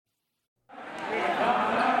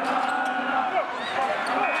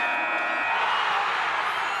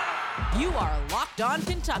You are Locked On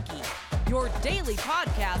Kentucky, your daily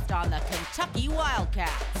podcast on the Kentucky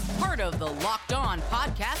Wildcats. Part of the Locked On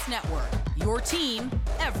Podcast Network, your team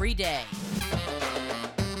every day.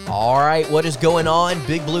 All right, what is going on,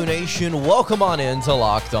 Big Blue Nation? Welcome on in to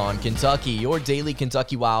Locked On Kentucky, your daily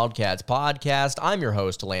Kentucky Wildcats podcast. I'm your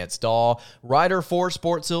host, Lance Dahl, writer for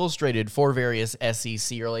Sports Illustrated for various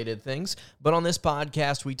SEC-related things. But on this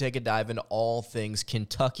podcast, we take a dive into all things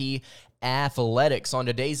Kentucky athletics. On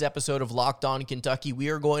today's episode of Locked On Kentucky, we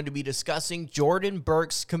are going to be discussing Jordan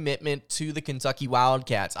Burks' commitment to the Kentucky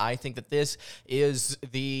Wildcats. I think that this is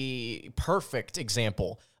the perfect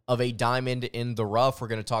example of a diamond in the rough. We're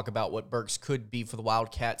going to talk about what Burks could be for the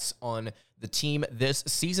Wildcats on the team this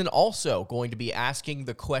season. Also going to be asking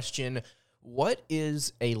the question, what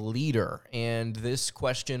is a leader? And this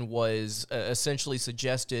question was essentially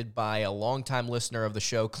suggested by a longtime listener of the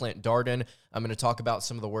show, Clint Darden. I'm going to talk about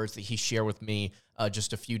some of the words that he shared with me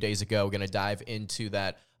just a few days ago. Going to dive into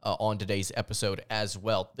that on today's episode as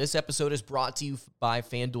well. This episode is brought to you by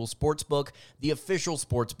FanDuel Sportsbook, the official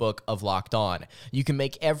sportsbook of Locked On. You can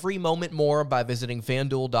make every moment more by visiting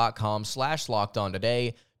FanDuel.com/LockedOn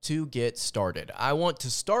today to get started. I want to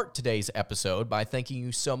start today's episode by thanking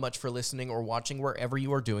you so much for listening or watching wherever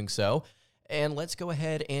you are doing so. And let's go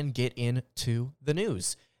ahead and get into the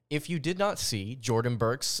news. If you did not see Jordan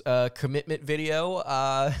Burks' commitment video,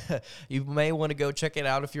 you may want to go check it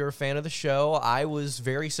out if you're a fan of the show. I was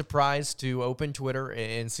very surprised to open Twitter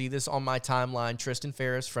and see this on my timeline. Tristan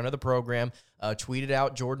Ferris, friend of the program, tweeted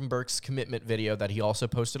out Jordan Burks' commitment video that he also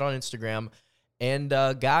posted on Instagram. And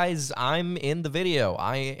guys, I'm in the video.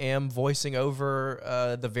 I am voicing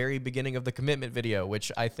over the very beginning of the commitment video,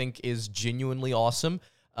 which I think is genuinely awesome.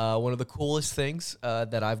 One of the coolest things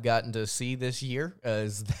that I've gotten to see this year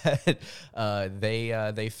is that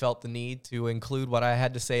they felt the need to include what I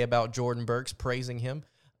had to say about Jordan Burks, praising him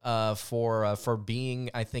for being,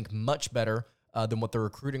 I think, much better than what the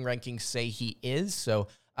recruiting rankings say he is. So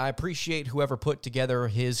I appreciate whoever put together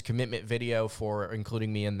his commitment video for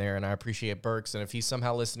including me in there, and I appreciate Burks. And if he's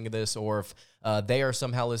somehow listening to this, or if they are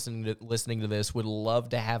somehow listening to this, would love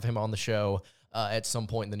to have him on the show at some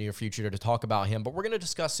point in the near future to talk about him. But we're going to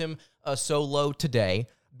discuss him solo today,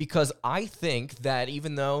 because I think that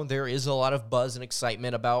even though there is a lot of buzz and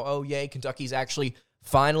excitement about, oh, yay, Kentucky's actually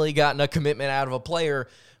finally gotten a commitment out of a player,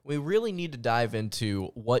 we really need to dive into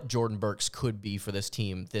what Jordan Burks could be for this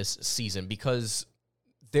team this season, because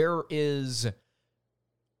there is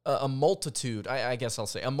a multitude, I guess I'll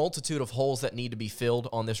say, a multitude of holes that need to be filled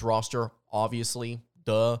on this roster, obviously,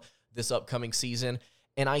 this upcoming season.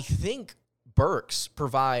 And I think Burks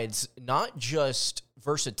provides not just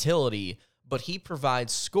versatility, but he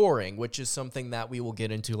provides scoring, which is something that we will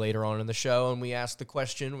get into later on in the show. And we ask the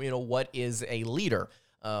question, what is a leader?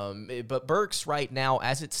 But Burks right now,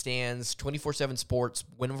 as it stands, 24/7 Sports,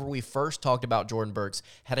 whenever we first talked about Jordan Burks,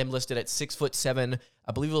 had him listed at 6'7".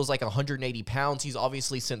 I believe it was like 180 pounds. He's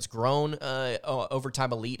obviously since grown.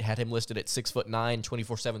 Overtime Elite had him listed at 6'9".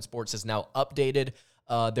 24/7 Sports has now updated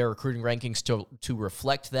their recruiting rankings to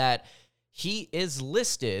reflect that. He is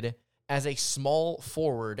listed as a small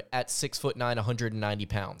forward at 6'9", 190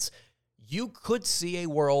 pounds. You could see a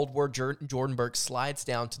world where Jordan Burks slides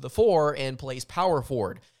down to the 4 and plays power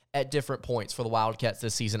forward at different points for the Wildcats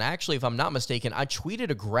this season. Actually, if I'm not mistaken, I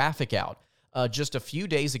tweeted a graphic out just a few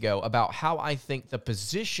days ago about how I think the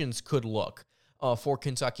positions could look for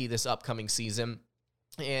Kentucky this upcoming season.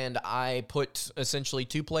 And I put essentially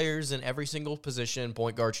 2 players in every single position: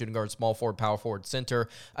 point guard, shooting guard, small forward, power forward, center.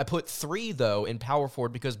 I put 3, though, in power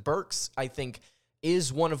forward because Burks, I think,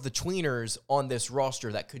 is one of the tweeners on this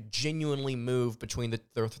roster that could genuinely move between the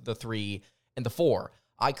 3 and the 4.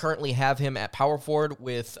 I currently have him at power forward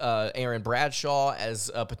with Aaron Bradshaw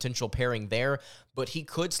as a potential pairing there, but he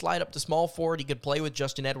could slide up to small forward. He could play with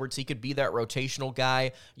Justin Edwards. He could be that rotational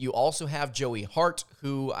guy. You also have Joey Hart,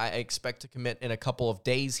 who I expect to commit in a couple of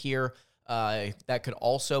days here. That could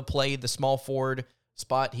also play the small forward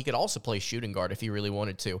spot. He could also play shooting guard if he really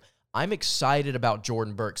wanted to. I'm excited about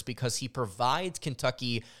Jordan Burks because he provides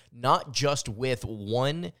Kentucky not just with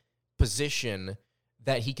one position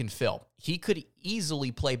that he can fill. He could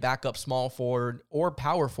easily play backup small forward or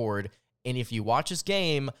power forward, and if you watch his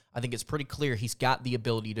game, I think it's pretty clear he's got the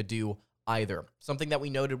ability to do either. Something that we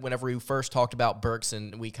noted whenever we first talked about Burks,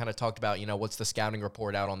 and we kind of talked about, what's the scouting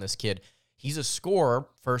report out on this kid. He's a scorer,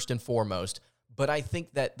 first and foremost, but I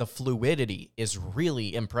think that the fluidity is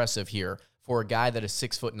really impressive here for a guy that is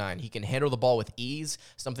 6'9". He can handle the ball with ease.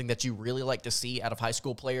 Something that you really like to see out of high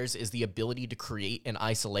school players is the ability to create in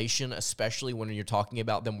isolation, especially when you're talking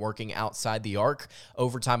about them working outside the arc.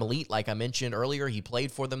 Overtime elite, like I mentioned earlier, he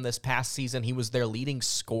played for them this past season. He was their leading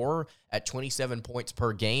scorer at 27 points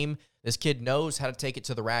per game. This kid knows how to take it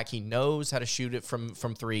to the rack. He knows how to shoot it from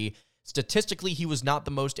three. Statistically, he was not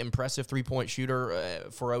the most impressive three-point shooter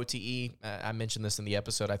for OTE. I mentioned this in the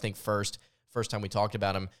episode, I think, first time we talked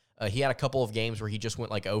about him. He had a couple of games where he just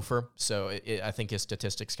went like 0 so I think his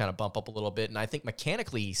statistics kind of bump up a little bit, and I think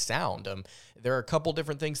mechanically he's sound. There are a couple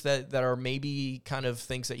different things that are maybe kind of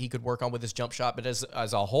things that he could work on with his jump shot, but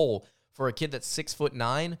as a whole, for a kid that's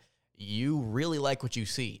 6'9", you really like what you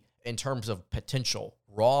see in terms of potential,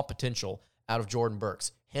 raw potential out of Jordan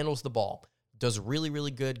Burks. Handles the ball, does really,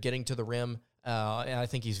 really good getting to the rim, and I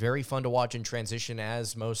think he's very fun to watch in transition,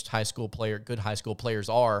 as most good high school players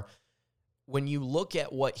are. When you look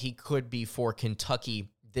at what he could be for Kentucky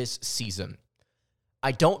this season,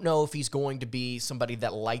 I don't know if he's going to be somebody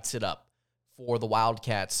that lights it up for the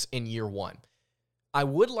Wildcats in year one. I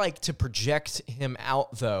would like to project him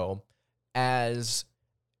out, though, as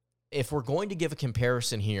if we're going to give a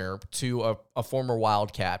comparison here to a former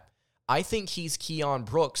Wildcat, I think he's Keon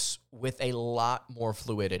Brooks with a lot more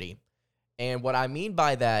fluidity. And what I mean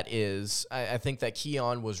by that is I think that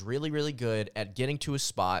Keon was really, really good at getting to his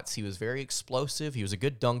spots. He was very explosive. He was a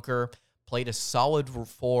good dunker, played a solid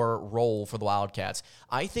role for the Wildcats.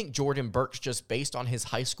 I think Jordan Burks, just based on his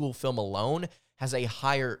high school film alone, has a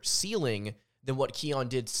higher ceiling than what Keon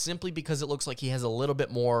did, simply because it looks like he has a little bit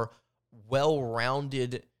more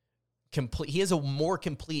well-rounded, he has a more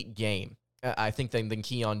complete game, I think, than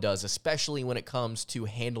Keon does, especially when it comes to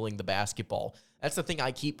handling the basketball. That's the thing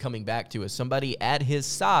I keep coming back to, is somebody at his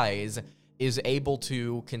size is able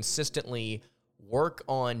to consistently work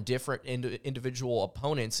on different individual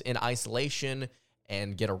opponents in isolation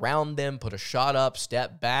and get around them, put a shot up,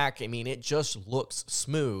 step back. I mean, it just looks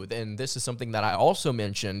smooth. And this is something that I also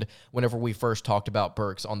mentioned whenever we first talked about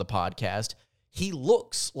Burks on the podcast. He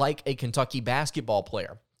looks like a Kentucky basketball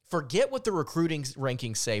player. Forget what the recruiting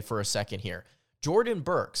rankings say for a second here. Jordan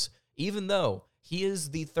Burks, even though he is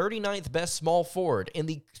the 39th best small forward in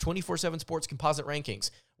the 24/7 Sports composite rankings,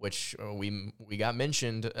 which we got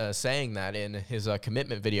mentioned saying that in his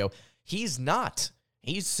commitment video. He's not.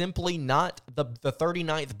 He's simply not the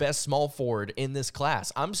 39th best small forward in this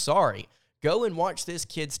class. I'm sorry. Go and watch this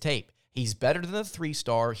kid's tape. He's better than the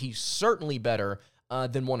 3-star. He's certainly better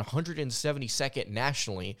than 172nd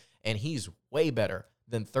nationally, and he's way better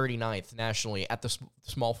than 39th nationally at the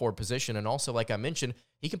small forward position. And also, like I mentioned,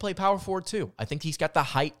 he can play power forward too. I think he's got the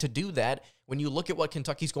height to do that. When you look at what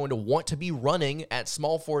Kentucky's going to want to be running at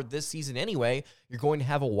small forward this season anyway, you're going to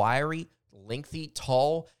have a wiry, lengthy,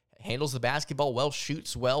 tall, handles the basketball well,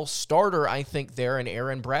 shoots well starter, I think, there in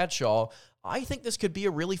Aaron Bradshaw. I think this could be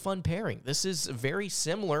a really fun pairing. This is very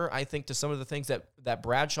similar, I think, to some of the things that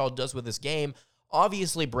Bradshaw does with this game.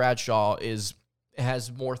 Obviously, Bradshaw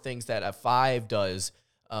has more things that a 5 does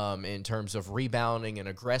in terms of rebounding and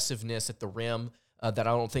aggressiveness at the rim that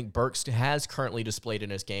I don't think Burks has currently displayed in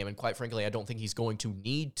his game. And quite frankly, I don't think he's going to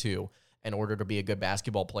need to in order to be a good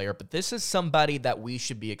basketball player. But this is somebody that we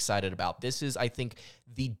should be excited about. This is, I think,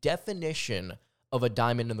 the definition of a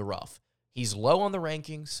diamond in the rough. He's low on the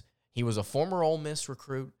rankings. He was a former Ole Miss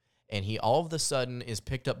recruit, and he all of a sudden is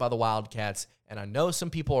picked up by the Wildcats. And I know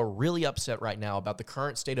some people are really upset right now about the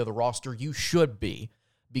current state of the roster. You should be,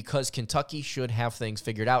 because Kentucky should have things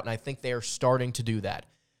figured out, and I think they are starting to do that.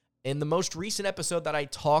 In the most recent episode that I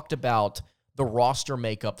talked about the roster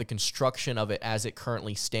makeup, the construction of it as it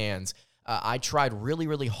currently stands, I tried really,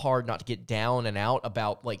 really hard not to get down and out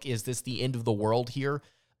about, like, is this the end of the world here?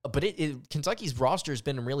 But Kentucky's roster has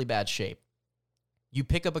been in really bad shape. You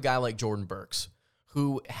pick up a guy like Jordan Burks,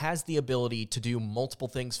 who has the ability to do multiple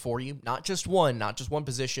things for you, not just one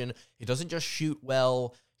position. He doesn't just shoot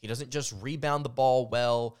well. He doesn't just rebound the ball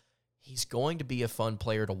well. He's going to be a fun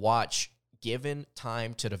player to watch, given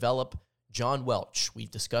time to develop. John Welch, we've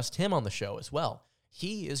discussed him on the show as well.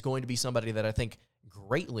 He is going to be somebody that I think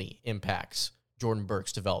greatly impacts Jordan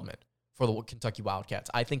Burks' development for the Kentucky Wildcats.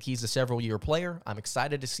 I think he's a several-year player. I'm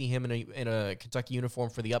excited to see him in a Kentucky uniform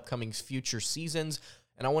for the upcoming future seasons.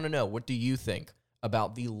 And I want to know, what do you think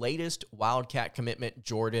about the latest Wildcat commitment,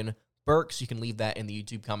 Jordan Burks? You can leave that in the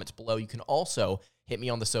YouTube comments below. You can also hit me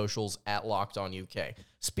on the socials at Locked On UK.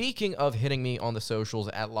 Speaking of hitting me on the socials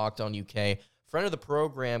at Locked On UK, friend of the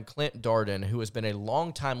program, Clint Darden, who has been a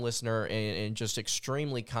longtime listener and just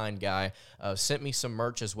extremely kind guy, sent me some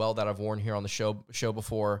merch as well that I've worn here on the show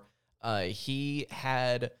before. He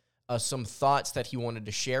had some thoughts that he wanted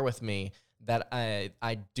to share with me that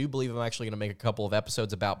I do believe I'm actually going to make a couple of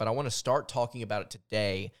episodes about, but I want to start talking about it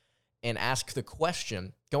today and ask the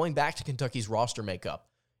question, going back to Kentucky's roster makeup.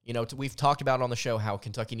 You know, we've talked about on the show how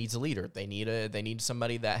Kentucky needs a leader. They need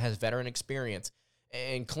somebody that has veteran experience.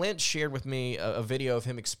 And Clint shared with me a video of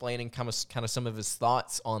him explaining kind of some of his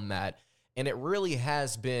thoughts on that. And it really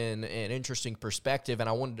has been an interesting perspective, and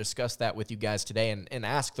I want to discuss that with you guys today and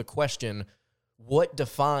ask the question, what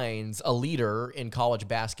defines a leader in college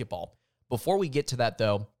basketball? Before we get to that,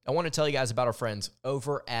 though, I want to tell you guys about our friends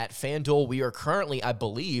over at FanDuel. We are currently, I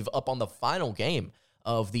believe, up on the final game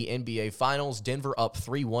of the NBA Finals. Denver up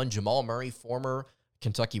 3-1. Jamal Murray, former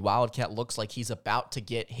Kentucky Wildcat, looks like he's about to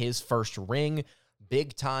get his first ring.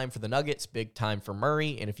 Big time for the Nuggets, big time for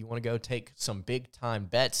Murray. And if you want to go take some big-time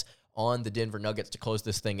bets on the Denver Nuggets to close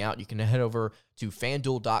this thing out, you can head over to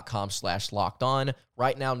FanDuel.com/lockedon.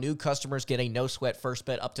 Right now, new customers get a no-sweat first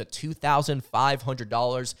bet up to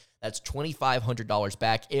 $2,500. That's $2,500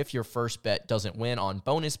 back if your first bet doesn't win on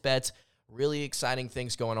bonus bets. Really exciting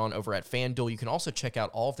things going on over at FanDuel. You can also check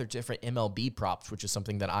out all of their different MLB props, which is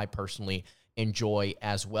something that I personally enjoy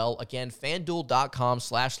as well. Again,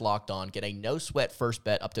 FanDuel.com/lockedon. Get a no-sweat first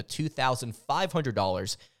bet up to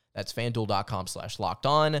 $2,500. That's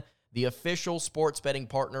FanDuel.com/lockedon, the official sports betting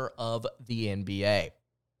partner of the NBA.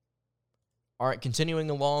 All right, continuing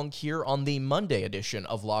along here on the Monday edition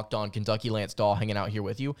of Locked On Kentucky. Lance Dahl hanging out here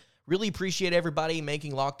with you. Really appreciate everybody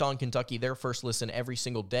making Locked On Kentucky their first listen every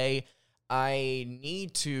single day. I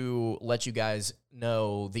need to let you guys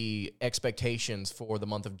know the expectations for the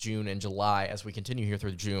month of June and July as we continue here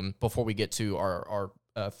through June before we get to our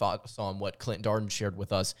thoughts on what Clint Darden shared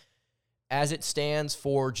with us. As it stands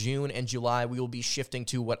for June and July, we will be shifting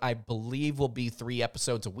to what I believe will be 3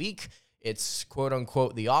 episodes a week. It's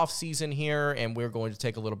quote-unquote the off-season here, and we're going to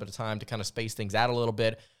take a little bit of time to kind of space things out a little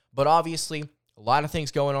bit. But obviously, a lot of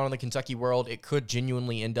things going on in the Kentucky world. It could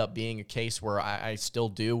genuinely end up being a case where I still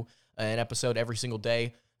do an episode every single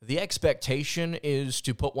day. The expectation is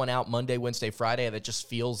to put one out Monday, Wednesday, Friday. That just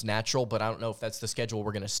feels natural, but I don't know if that's the schedule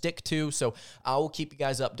we're going to stick to. So I will keep you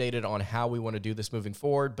guys updated on how we want to do this moving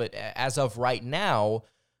forward. But as of right now,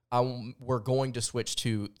 we're going to switch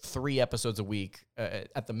to 3 episodes a week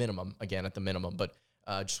at the minimum, but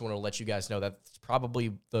just want to let you guys know that's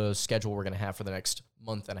probably the schedule we're going to have for the next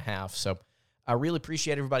month and a half. So I really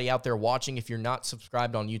appreciate everybody out there watching. If you're not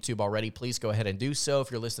subscribed on YouTube already, please go ahead and do so. If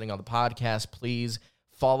you're listening on the podcast, please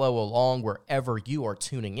follow along wherever you are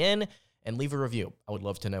tuning in and leave a review. I would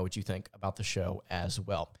love to know what you think about the show as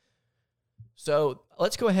well. So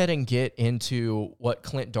let's go ahead and get into what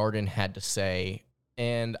Clint Darden had to say.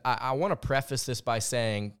 And I want to preface this by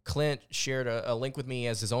saying Clint shared a link with me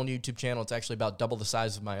as his own YouTube channel. It's actually about double the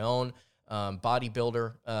size of my own.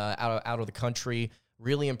 Bodybuilder out of the country.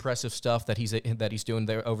 Really impressive stuff that he's doing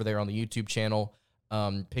there over there on the YouTube channel.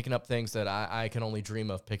 Picking up things that I can only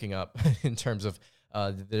dream of picking up in terms of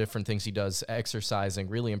the different things he does, exercising.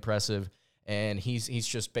 Really impressive. And he's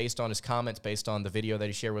just, based on his comments, based on the video that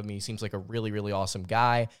he shared with me, he seems like a really, really awesome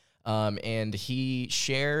guy. And he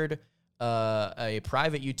shared a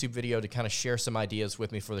private YouTube video to kind of share some ideas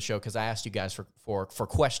with me for the show, because I asked you guys for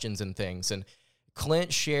questions and things. And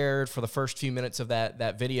Clint shared for the first few minutes of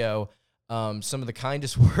that video some of the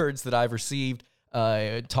kindest words that I've received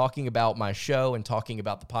talking about my show and talking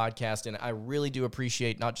about the podcast. And I really do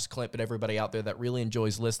appreciate not just Clint, but everybody out there that really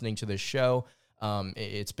enjoys listening to this show.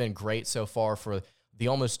 It's been great so far for the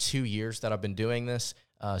almost 2 years that I've been doing this.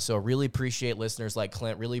 So I really appreciate listeners like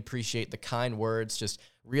Clint, really appreciate the kind words, just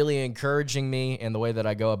really encouraging me in the way that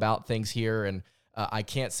I go about things here. And I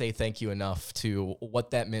can't say thank you enough to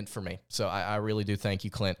what that meant for me. So I really do thank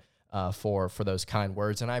you, Clint, for those kind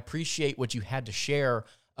words. And I appreciate what you had to share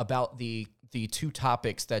about the 2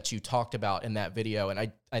 topics that you talked about in that video.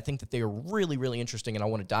 And I think that they are really, really interesting. And I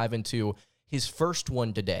want to dive into his first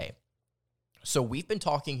one today. So we've been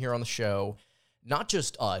talking here on the show, not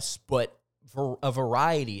just us, but for a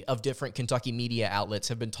variety of different Kentucky media outlets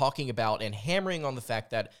have been talking about and hammering on the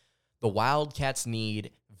fact that the Wildcats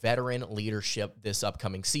need veteran leadership this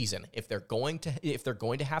upcoming season. If they're going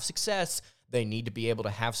to have success, they need to be able to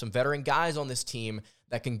have some veteran guys on this team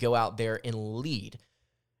that can go out there and lead.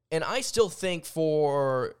 And I still think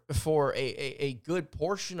for a good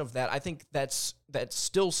portion of that, I think that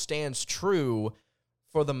still stands true.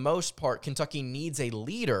 For the most part, Kentucky needs a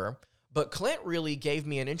leader. But Clint really gave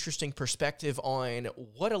me an interesting perspective on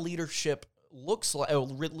what a leadership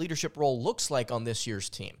role looks like on this year's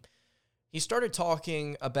team. He started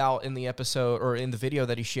talking about in the episode, or in the video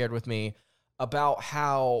that he shared with me, about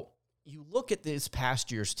how you look at this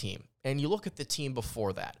past year's team and you look at the team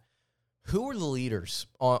before that. Who are the leaders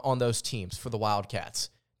on those teams for the Wildcats?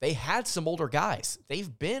 they had some older guys.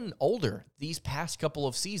 They've been older these past couple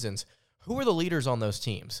of seasons. Who are the leaders on those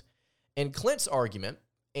teams? And Clint's argument,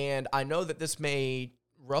 and I know that this may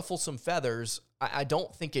ruffle some feathers, I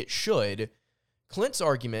don't think it should. Clint's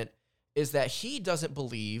argument is that he doesn't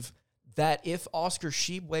believe that if Oscar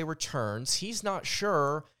Tshiebwe returns, he's not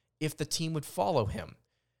sure if the team would follow him.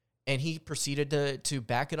 And he proceeded to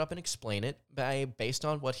back it up and explain it based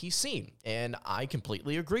on what he's seen. And I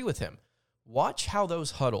completely agree with him. Watch how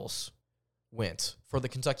those huddles went for the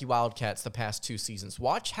Kentucky Wildcats the past 2 seasons.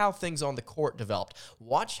 Watch how things on the court developed.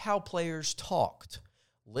 Watch how players talked.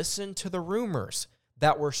 Listen to the rumors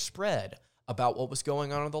that were spread about what was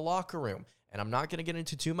going on in the locker room. And I'm not going to get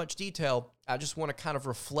into too much detail. I just want to kind of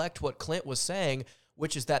reflect what Clint was saying,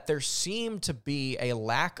 which is that there seemed to be a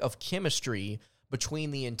lack of chemistry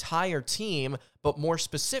between the entire team, but more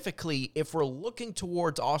specifically, if we're looking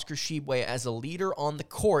towards Oscar Tshiebwe as a leader on the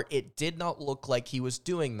court, it did not look like he was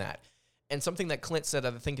doing that. And something that Clint said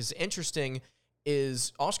that I think is interesting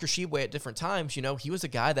is Oscar Tshiebwe at different times, he was a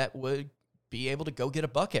guy that would be able to go get a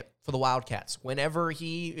bucket for the Wildcats whenever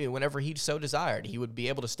he so desired. He would be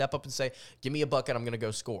able to step up and say, give me a bucket, I'm going to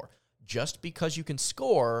go score. Just because you can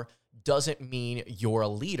score doesn't mean you're a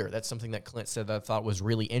leader. That's something that Clint said that I thought was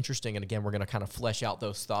really interesting. And again, we're going to kind of flesh out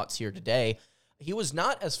those thoughts here today. He was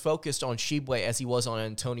not as focused on Tshiebwe as he was on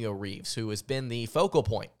Antonio Reeves, who has been the focal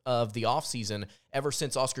point of the offseason ever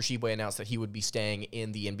since Oscar Tshiebwe announced that he would be staying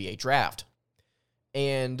in the NBA draft.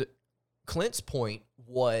 And Clint's point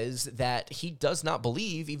was that he does not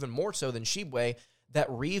believe, even more so than Tshiebwe, that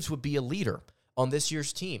Reeves would be a leader on this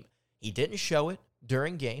year's team. He didn't show it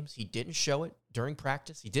during games. He didn't show it during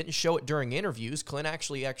practice. He didn't show it during interviews. Clint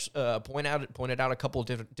actually pointed out a couple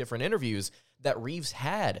of different interviews that Reeves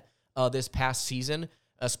had this past season,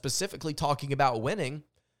 specifically talking about winning.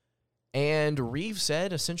 And Reeves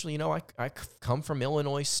said, essentially, I come from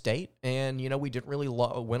Illinois State, and, we didn't really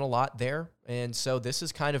win a lot there. And so this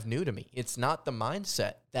is kind of new to me. It's not the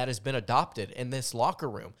mindset that has been adopted in this locker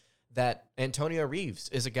room, that Antonio Reeves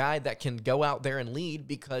is a guy that can go out there and lead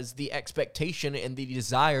because the expectation and the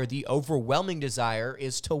desire, the overwhelming desire,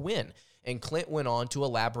 is to win. And Clint went on to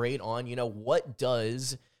elaborate on, what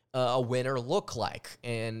does a winner look like?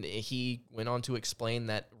 And he went on to explain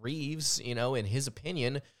that Reeves, in his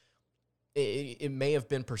opinion, it may have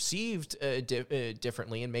been perceived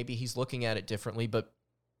differently, and maybe he's looking at it differently, but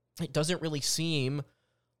it doesn't really seem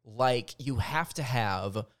like you have to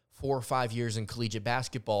have 4 or 5 years in collegiate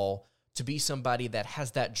basketball to be somebody that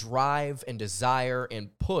has that drive and desire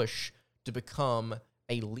and push to become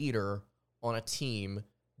a leader on a team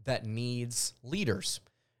that needs leaders.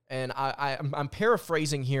 And I'm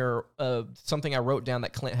paraphrasing here something I wrote down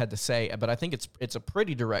that Clint had to say, but I think it's a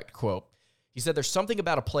pretty direct quote. He said, there's something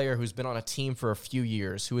about a player who's been on a team for a few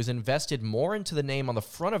years who has invested more into the name on the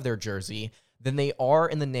front of their jersey than they are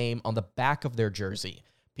in the name on the back of their jersey.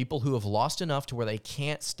 People who have lost enough to where they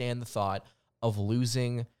can't stand the thought of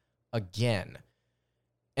losing again.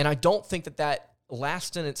 And I don't think that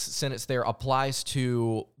last sentence there applies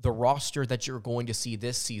to the roster that you're going to see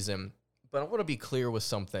this season. But I want to be clear with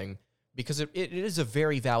something, because it is a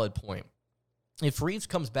very valid point. If Reeves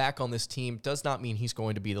comes back on this team, does not mean he's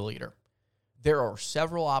going to be the leader. There are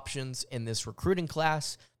several options in this recruiting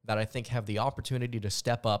class that I think have the opportunity to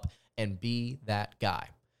step up and be that guy.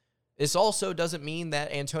 This also doesn't mean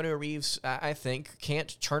that Antonio Reeves, I think,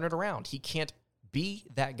 can't turn it around. He can't be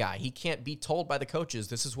that guy. He can't be told by the coaches,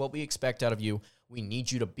 this is what we expect out of you. We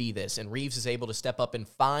need you to be this. And Reeves is able to step up and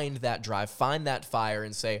find that drive, find that fire,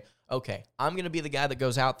 and say, okay, I'm going to be the guy that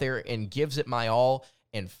goes out there and gives it my all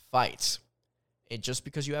and fights. And just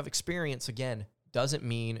because you have experience, again, doesn't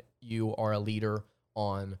mean you are a leader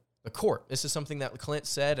on the court. This is something that Clint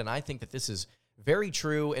said, and I think that this is very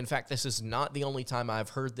true. In fact, this is not the only time I've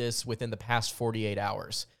heard this within the past 48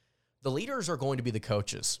 hours. The leaders are going to be the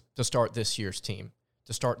coaches to start this year's team,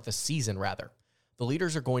 to start the season, rather. The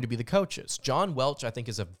leaders are going to be the coaches. John Welch, I think,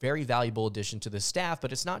 is a very valuable addition to the staff,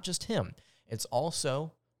 but it's not just him. It's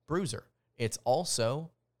also Bruiser. It's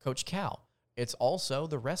also Coach Cal. It's also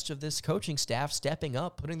the rest of this coaching staff stepping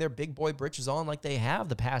up, putting their big boy britches on like they have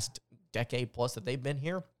the past decade plus that they've been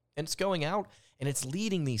here. And it's going out and it's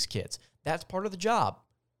leading these kids. That's part of the job.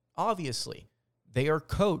 Obviously, they are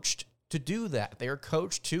coached to do that. They are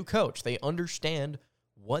coached to coach. They understand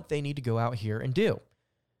what they need to go out here and do.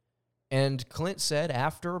 And Clint said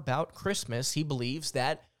after about Christmas, he believes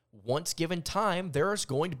that once given time, there's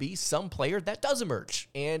going to be some player that does emerge.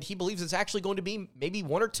 And he believes it's actually going to be maybe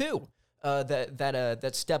 1 or 2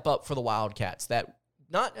 that step up for the Wildcats, that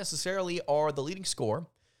not necessarily are the leading scorer,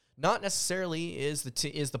 not necessarily is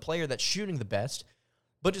the player that's shooting the best,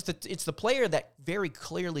 but it's the player that very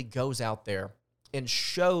clearly goes out there and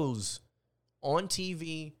shows on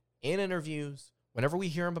TV, in interviews, whenever we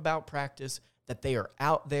hear him about practice, that they are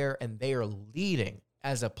out there and they are leading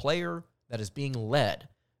as a player that is being led.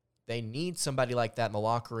 They need somebody like that in the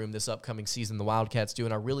locker room this upcoming season, the Wildcats do,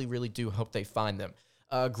 and I really, really do hope they find them.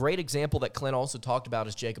 A great example that Clint also talked about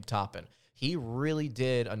is Jacob Toppin. He really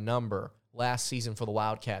did a number last season for the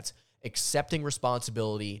Wildcats, accepting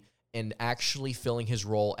responsibility and actually filling his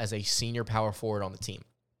role as a senior power forward on the team.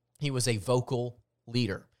 He was a vocal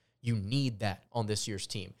leader. You need that on this year's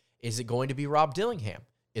team. Is it going to be Rob Dillingham?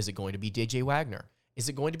 Is it going to be DJ Wagner? Is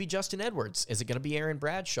it going to be Justin Edwards? Is it going to be Aaron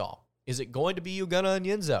Bradshaw? Is it going to be Ugonna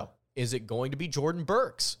Onyenso? Is it going to be Jordan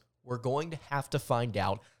Burks? We're going to have to find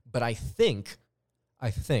out, but I think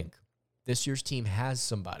this year's team has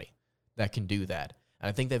somebody that can do that. And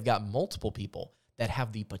I think they've got multiple people that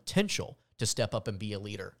have the potential to step up and be a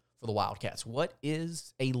leader for the Wildcats. What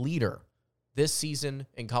is a leader this season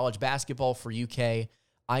in college basketball for UK?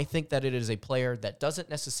 I think that it is a player that doesn't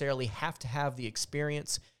necessarily have to have the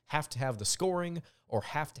experience, have to have the scoring, or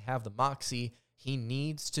have to have the moxie. He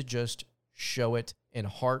needs to just show it in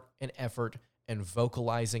heart and effort and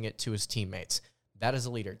vocalizing it to his teammates. That is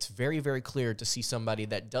a leader. It's very, very clear to see somebody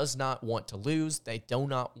that does not want to lose. They do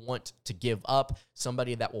not want to give up.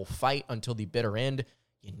 Somebody that will fight until the bitter end.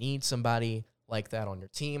 You need somebody like that on your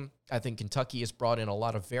team. I think Kentucky has brought in a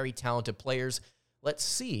lot of very talented players. Let's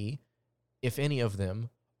see if any of them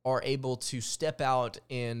are able to step out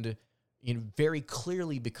and very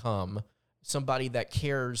clearly become somebody that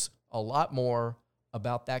cares a lot more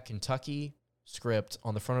about that Kentucky script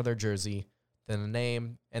on the front of their jersey than the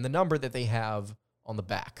name and the number that they have on the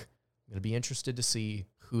back. I'm going to be interested to see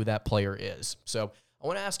who that player is. So I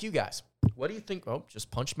want to ask you guys, what do you think? Oh, just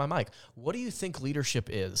punched my mic. What do you think leadership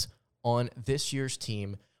is on this year's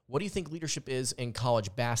team? What do you think leadership is in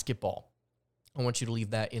college basketball? I want you to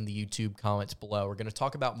leave that in the YouTube comments below. We're going to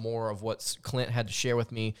talk about more of what Clint had to share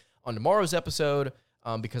with me on tomorrow's episode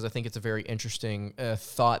because I think it's a very interesting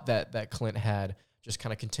thought that Clint had, just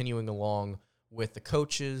kind of continuing along with the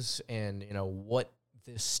coaches and what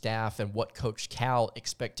this staff and what Coach Cal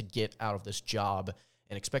expect to get out of this job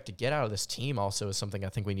and expect to get out of this team also is something I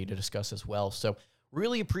think we need to discuss as well. So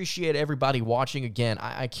really appreciate everybody watching. Again,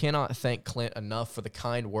 I cannot thank Clint enough for the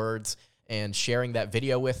kind words and sharing that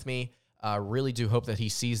video with me. I really do hope that he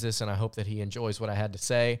sees this, and I hope that he enjoys what I had to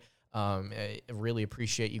say. I really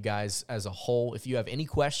appreciate you guys as a whole. If you have any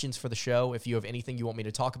questions for the show, if you have anything you want me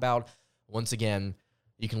to talk about, once again,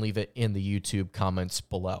 you can leave it in the YouTube comments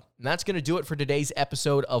below. And that's going to do it for today's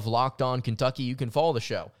episode of Locked On Kentucky. You can follow the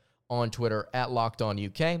show on Twitter at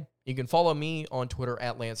LockedOnUK. You can follow me on Twitter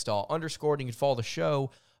at LanceDahl_. And you can follow the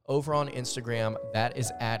show over on Instagram. That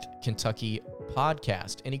is at Kentucky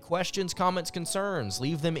Podcast. Any questions, comments, concerns,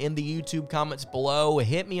 leave them in the YouTube comments below.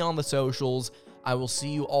 Hit me on the socials. I will see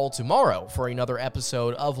you all tomorrow for another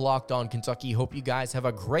episode of Locked On Kentucky. Hope you guys have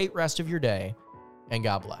a great rest of your day, and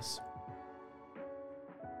God bless.